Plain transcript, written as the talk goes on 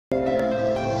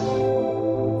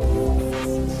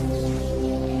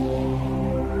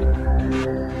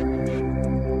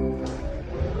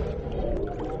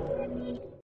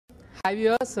5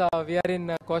 years, we are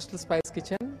in Coastal Spice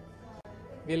Kitchen.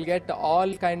 We'll get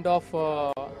all kind of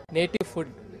native food,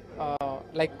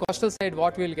 like coastal side.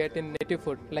 What we'll get in native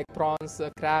food, like prawns,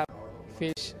 crab,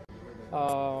 fish.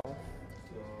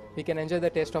 We can enjoy the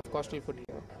taste of coastal food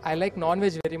here. I like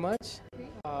non-veg very much.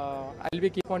 I'll be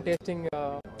keep on tasting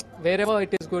wherever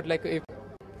it is good. Like if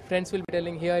friends will be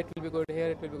telling here it will be good, here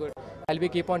it will be good. I'll be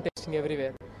keep on tasting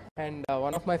everywhere. And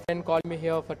one of my friend called me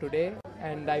here for today,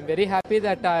 and I'm very happy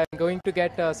that I'm going to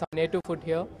get some native food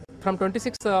here. From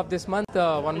 26th of this month,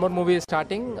 one more movie is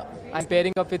starting. I'm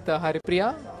pairing up with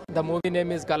Haripriya. The movie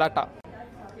name is Galata.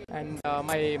 And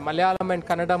my Malayalam and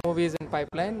Kannada movie is in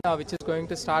pipeline, which is going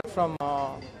to start from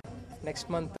next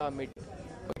month mid.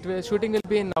 Shooting will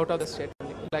be in out of the state,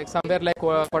 like somewhere like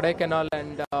Kodaikanal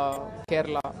and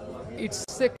Kerala.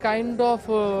 It's a kind of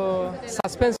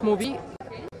suspense movie.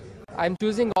 I'm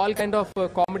choosing all kind of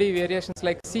comedy variations.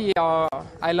 Like, see,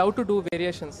 I love to do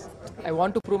variations. I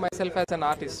want to prove myself as an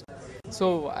artist.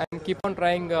 So I'm keep on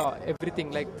trying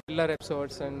everything, like thriller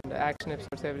episodes and action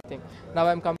episodes, everything. Now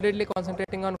I'm completely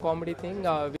concentrating on comedy thing,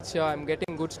 which I'm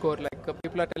getting good score. Like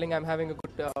people are telling I'm having a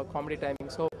good comedy timing.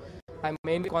 So I'm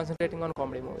mainly concentrating on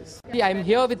comedy movies. See, I'm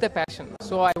here with a passion.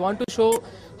 So I want to show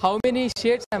how many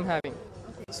shades I'm having.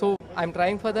 So I'm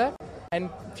trying for that. And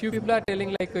few people are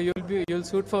telling like you'll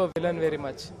suit for villain very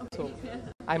much. So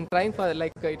I'm trying for,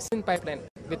 like, it's in pipeline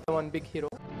with one big hero.